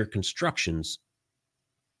major constructions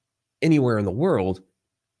anywhere in the world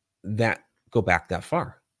that go back that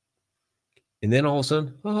far. And then all of a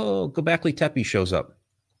sudden, Göbekli Tepe shows up.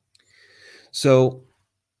 So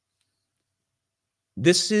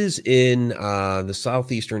this is in the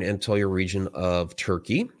southeastern Anatolia region of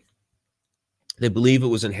Turkey. They believe it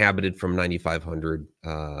was inhabited from 9500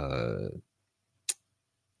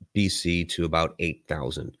 BC to about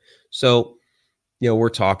 8000. So, we're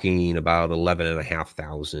talking about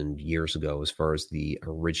 11,500 years ago as far as the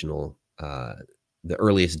original, the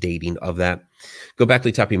earliest dating of that.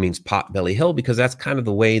 Göbekli Tepe means Potbelly Hill because that's kind of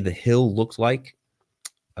the way the hill looks like.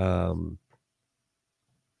 Then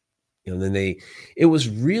it was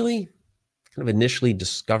really kind of initially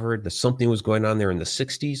discovered that something was going on there in the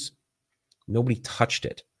 60s. Nobody touched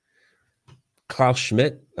it. Klaus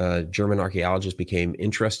Schmidt, a German archaeologist, became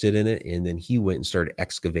interested in it, and then he went and started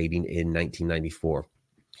excavating in 1994.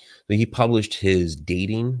 So he published his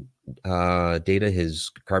dating data, his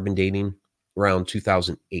carbon dating, around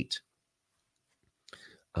 2008.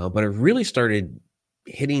 But it really started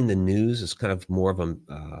hitting the news as kind of more of a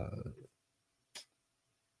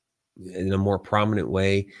in a more prominent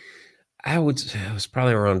way. It was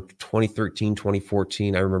probably around 2013,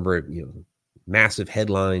 2014. I remember, massive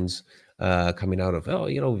headlines coming out of,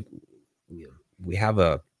 we have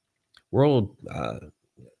a world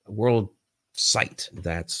site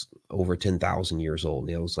that's over 10,000 years old.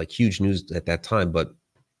 It was like huge news at that time, but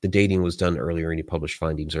the dating was done earlier and he published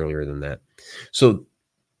findings earlier than that. So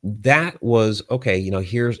that was, okay,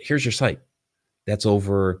 here's your site. That's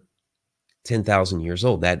over 10,000 years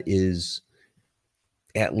old. That is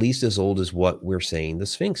at least as old as what we're saying the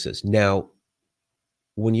Sphinx is. Now,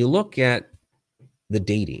 when you look at the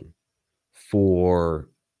dating for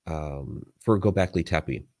Göbekli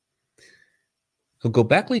Tepe, so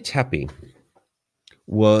Göbekli Tepe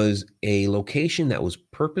was a location that was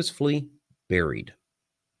purposefully buried.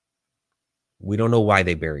 We don't know why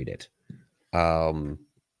they buried it.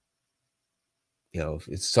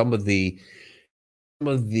 It's some of the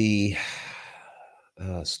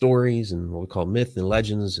stories and what we call myth and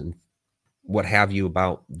legends and what have you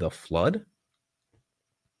about the flood.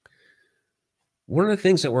 One of the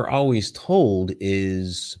things that we're always told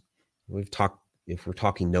is, if we're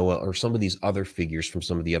talking Noah or some of these other figures from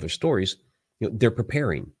some of the other stories, they're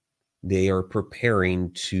preparing. They are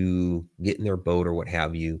preparing to get in their boat or what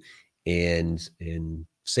have you and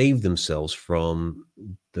save themselves from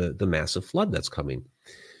the massive flood that's coming.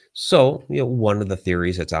 So, one of the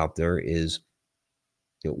theories that's out there is,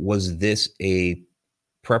 was this a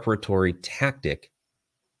preparatory tactic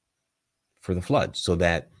for the flood so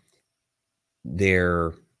that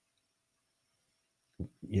their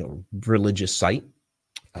religious site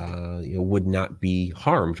would not be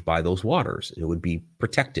harmed by those waters? It would be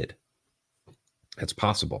protected. That's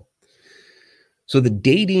possible. So the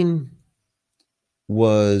dating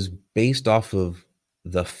was based off of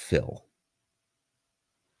the fill.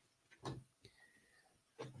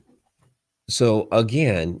 So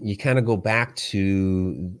again, you kind of go back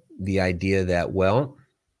to the idea that, well,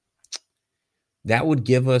 that would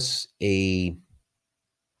give us a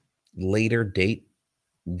later date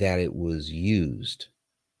that it was used,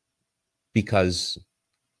 because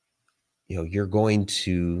you're going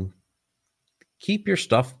to keep your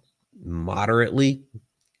stuff moderately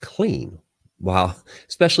clean,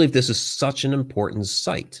 especially if this is such an important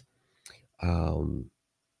site.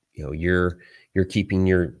 You're keeping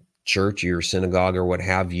your church, your synagogue, or what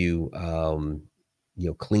have you,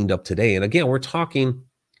 cleaned up today. And again, we're talking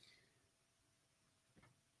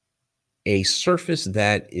a surface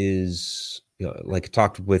that is, like I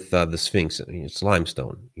talked with the Sphinx, it's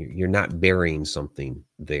limestone. You're not burying something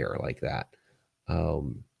there like that.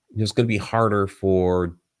 It's going to be harder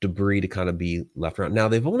for debris to kind of be left around. Now,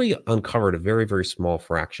 they've only uncovered a very, very small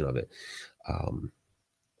fraction of it.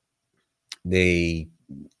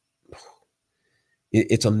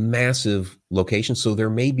 It's a massive location, so there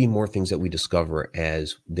may be more things that we discover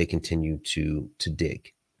as they continue to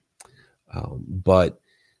dig. But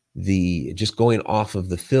just going off of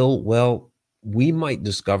the fill, well, we might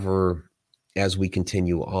discover as we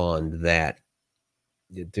continue on that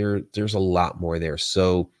there's a lot more there.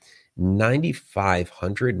 So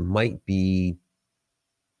 9,500 might be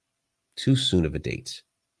too soon of a date.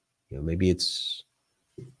 Maybe it's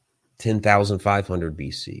 10,500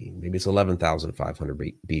 BC. Maybe it's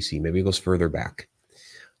 11,500 BC. Maybe it goes further back.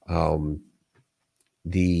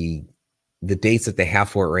 The dates that they have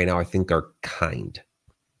for it right now, I think, are kind.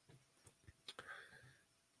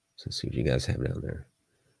 So let's see what you guys have down there.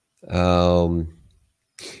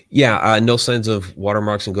 No signs of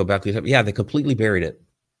watermarks and Göbekli Tepe. Yeah, they completely buried it.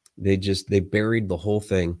 They buried the whole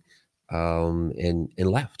thing and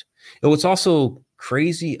left. And what's also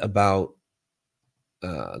crazy about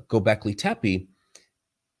Göbekli Tepe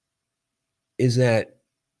is that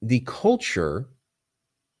the culture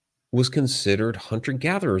was considered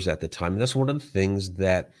hunter-gatherers at the time. And that's one of the things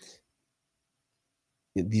that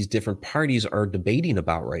these different parties are debating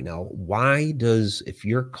about right now. Why does, if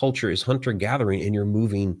your culture is hunter-gathering and you're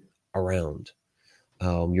moving around,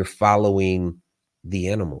 you're following the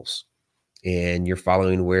animals and you're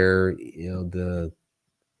following where, the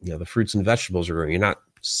fruits and vegetables are growing. You're not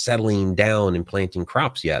settling down and planting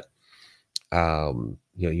crops yet.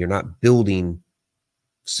 You're not building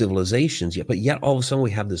civilizations yet, but yet all of a sudden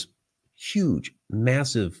we have this huge,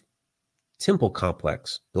 massive temple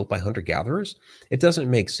complex built by hunter-gatherers. It doesn't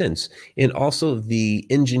make sense. And also the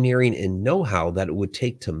engineering and know-how that it would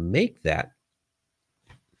take to make that.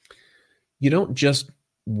 You don't just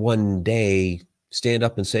one day stand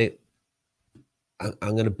up and say,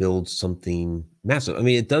 I'm going to build something massive. I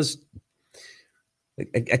mean, it does,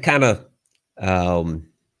 I kind of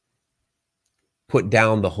put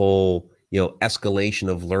down the whole, escalation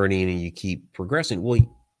of learning and you keep progressing. Well,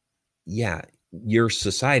 yeah, your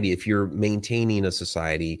society, if you're maintaining a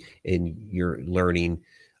society and you're learning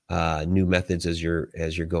new methods as you're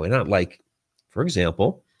going on, like, for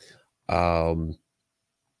example,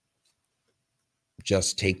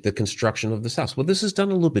 just take the construction of this house. Well, this is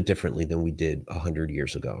done a little bit differently than we did 100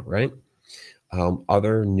 years ago, right?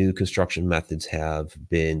 Other new construction methods have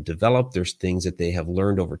been developed. There's things that they have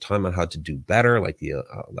learned over time on how to do better, like the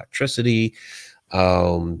electricity.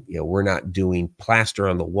 We're not doing plaster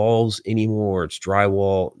on the walls anymore. It's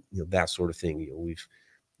drywall, that sort of thing.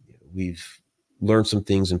 We've learned some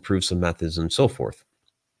things, improved some methods, and so forth.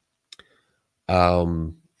 But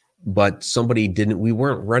we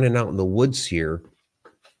weren't running out in the woods here,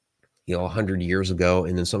 100 years ago,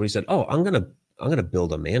 and then somebody said, "Oh, I'm gonna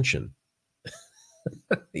build a mansion."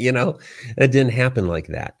 It didn't happen like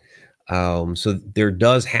that. So there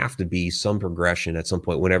does have to be some progression at some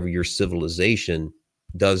point whenever your civilization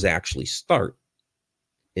does actually start,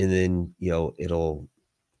 and then it'll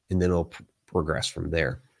progress from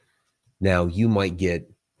there. Now you might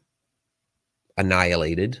get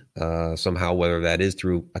annihilated somehow, whether that is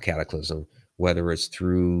through a cataclysm, whether it's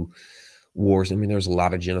through wars. I mean, there's a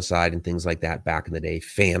lot of genocide and things like that back in the day,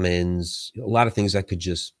 famines, a lot of things that could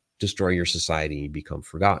just destroy your society and become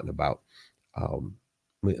forgotten about.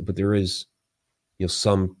 But there is,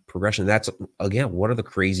 some progression. That's, again, one of the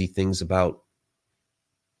crazy things about,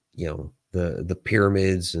 the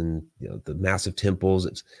pyramids and, the massive temples.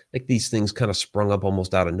 It's like these things kind of sprung up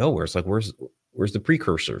almost out of nowhere. It's like, where's the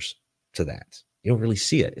precursors to that? You don't really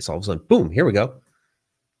see it. It's all of a sudden, boom, here we go.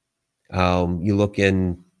 You look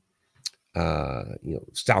in,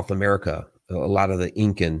 South America, a lot of the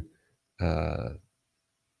Incan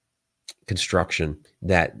construction,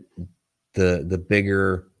 that the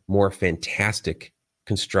bigger, more fantastic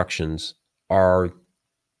constructions are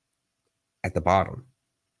at the bottom,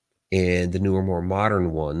 and the newer, more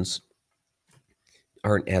modern ones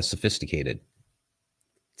aren't as sophisticated.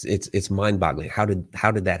 It's mind-boggling. How did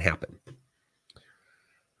that happen?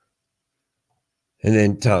 And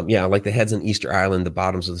then, Tom, like the heads on Easter Island, the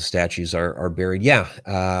bottoms of the statues are buried. Yeah.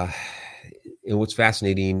 And what's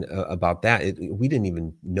fascinating about that, we didn't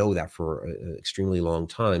even know that for an extremely long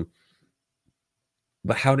time.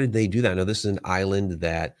 But how did they do that? Now, this is an island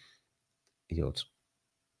that, it's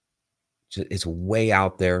way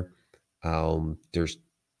out there. There's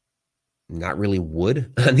not really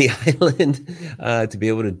wood on the island to be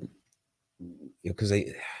able to, because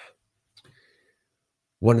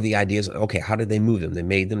one of the ideas, okay, how did they move them? They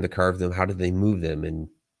made them, to carve them. How did they move them? And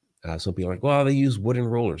some people are like, well, they use wooden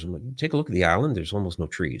rollers. I'm like, take a look at the island. There's almost no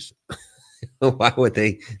trees. Why would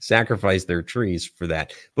they sacrifice their trees for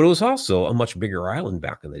that? But it was also a much bigger island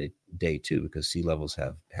back in the day too, because sea levels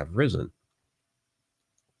have risen.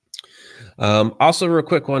 Also, real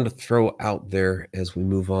quick one to throw out there as we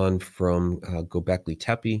move on from Göbekli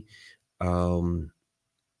Tepe.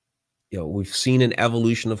 We've seen an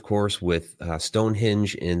evolution, of course, with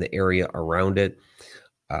Stonehenge and the area around it.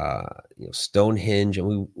 Stonehenge,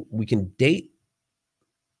 and we can date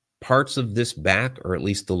parts of this back, or at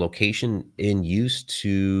least the location in use,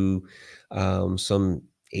 to some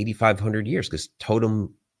 8,500 years, because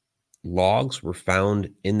totem logs were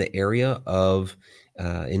found in the area of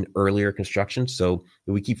in earlier construction. So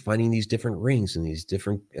we keep finding these different rings and these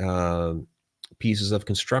different pieces of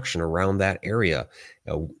construction around that area.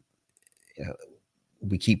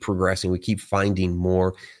 We keep progressing, we keep finding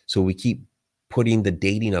more, so we keep putting the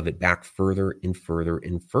dating of it back further and further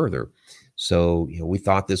and further. So we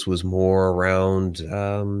thought this was more around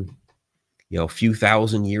a few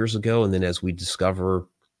thousand years ago, and then as we discover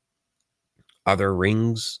other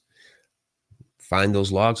rings, find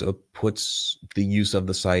those logs, it puts the use of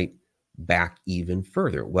the site back even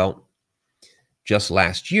further. Well, just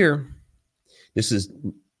last year, this is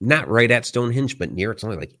not right at Stonehenge, but near. It's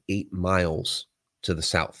only like 8 miles to the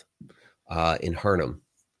south in Harnham.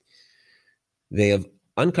 They have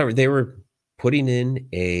uncovered, they were putting in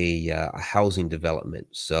a housing development.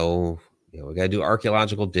 So, we got to do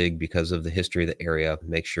archaeological dig because of the history of the area,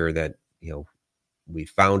 make sure that, we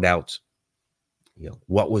found out,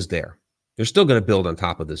 what was there. They're still going to build on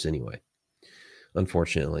top of this anyway,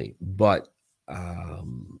 unfortunately. But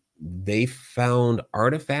they found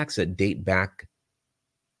artifacts that date back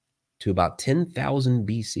to about 10,000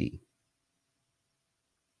 BC.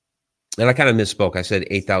 And I kind of misspoke. I said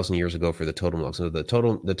 8,000 years ago for the totem logs. So the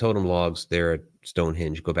totem logs there at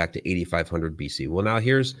Stonehenge go back to 8,500 BC. Well, now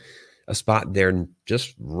here's a spot there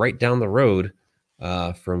just right down the road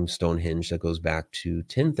from Stonehenge that goes back to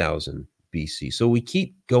 10,000 BC. So we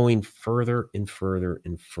keep going further and further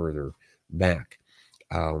and further back.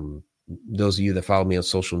 Those of you that follow me on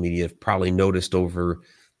social media have probably noticed over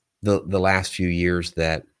the last few years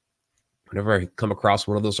that whenever I come across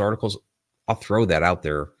one of those articles, I'll throw that out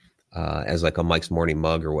there as like a Mike's Morning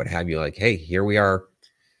Mug or what have you. Like, hey, here we are,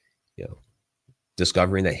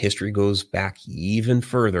 discovering that history goes back even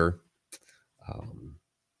further.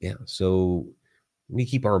 So we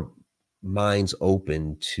keep our minds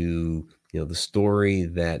open to, the story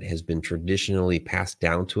that has been traditionally passed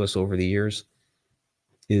down to us over the years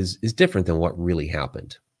is different than what really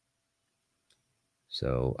happened.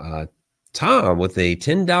 So, Tom with a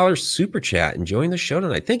 $10 super chat, enjoying the show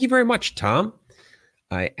tonight. Thank you very much, Tom.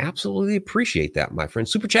 I absolutely appreciate that, my friend.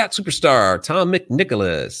 Super chat superstar, Tom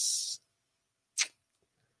McNicholas.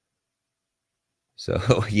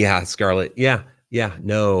 So, yeah, Scarlett. Yeah,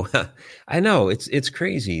 no, I know it's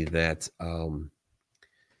crazy that,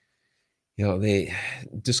 they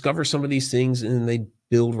discover some of these things and they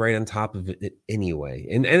build right on top of it anyway.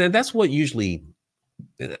 And that's what usually,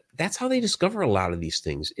 that's how they discover a lot of these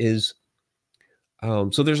things is, so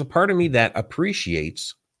there's a part of me that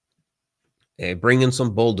appreciates bring in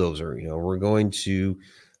some bulldozer. We're going to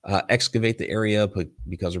excavate the area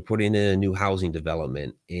because we're putting in a new housing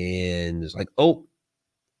development. And it's like, oh,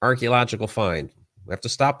 archaeological find. We have to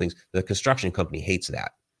stop things. The construction company hates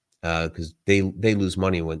that because they lose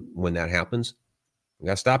money when that happens. We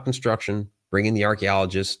got to stop construction, bring in the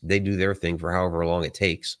archaeologists. They do their thing for however long it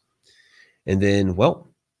takes. And then,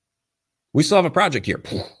 well, we still have a project here.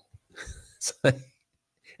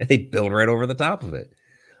 And they build right over the top of it.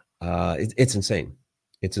 It's insane.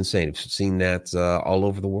 It's insane. I've seen that all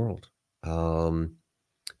over the world.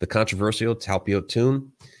 The controversial Talpiot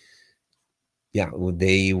tomb. Yeah,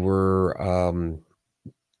 they were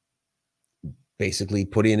basically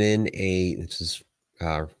putting in this is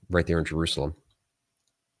right there in Jerusalem,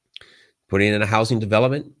 putting in a housing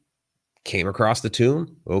development, came across the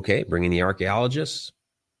tomb. Okay, bring in the archaeologists.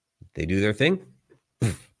 They do their thing.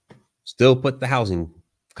 Still put the housing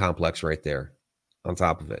complex right there on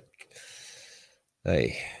top of it.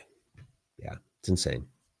 Hey, yeah, it's insane.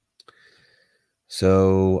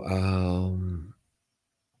 So,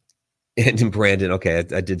 and Brandon, okay,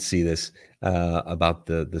 I did see this about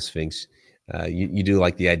the Sphinx. You do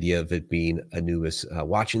like the idea of it being Anubis,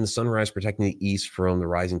 watching the sunrise, protecting the east from the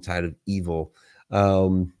rising tide of evil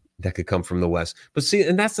that could come from the west. But see,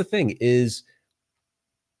 and that's the thing is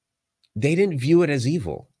they didn't view it as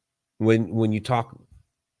evil when you talk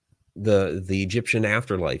the Egyptian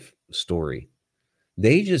afterlife story.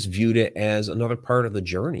 They just viewed it as another part of the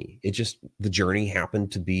journey. The journey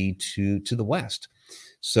happened to be to the west.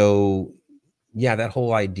 So, yeah, that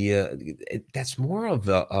whole idea, that's more of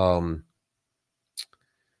the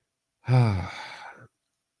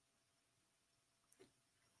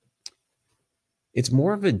it's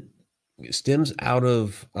more of stems out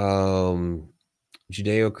of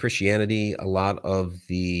Judeo-Christianity, a lot of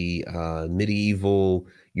the medieval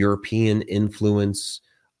European influence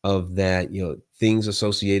of that, things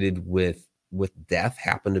associated with death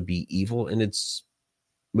happen to be evil. And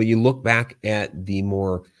when you look back at the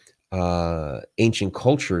more ancient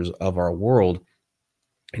cultures of our world,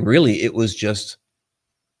 and really it was just,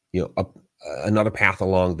 another path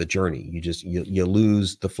along the journey. You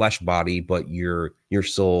lose the flesh body, but your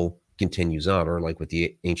soul continues on. Or like with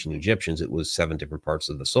the ancient Egyptians, it was 7 different parts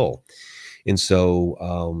of the soul. And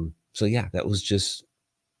so, yeah, that was just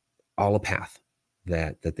all a path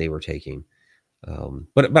that they were taking.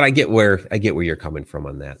 But I get where you're coming from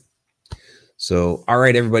on that. So, all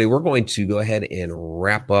right, everybody, we're going to go ahead and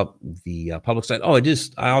wrap up the public side. Oh,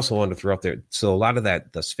 I also wanted to throw out there. So a lot of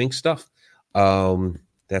the Sphinx stuff,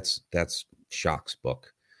 that's Schock's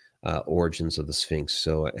book. origins of the Sphinx.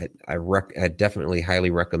 So I definitely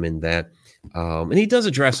highly recommend that. And he does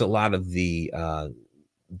address a lot of the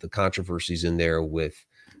controversies in there with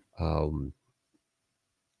the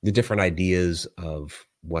different ideas of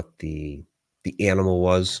what the animal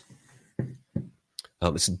was.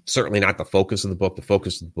 It's certainly not the focus of the book. The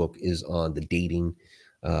focus of the book is on the dating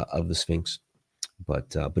of the Sphinx,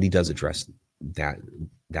 but he does address that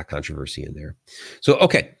controversy in there. So,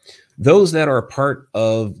 okay, those that are a part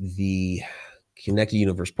of the Connected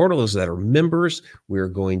Universe portal, those that are members, we're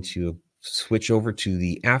going to switch over to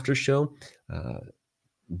the after show.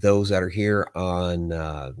 Those that are here on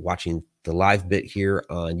watching the live bit here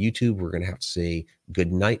on YouTube, we're going to have to say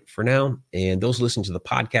good night for now. And those listening to the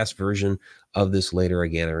podcast version of this later,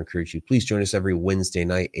 again, I encourage you, please join us every Wednesday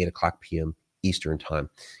night, 8 o'clock p.m. Eastern Time,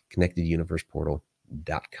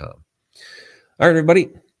 connecteduniverseportal.com. All right, everybody.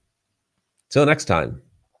 Till next time,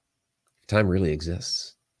 time really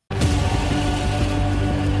exists.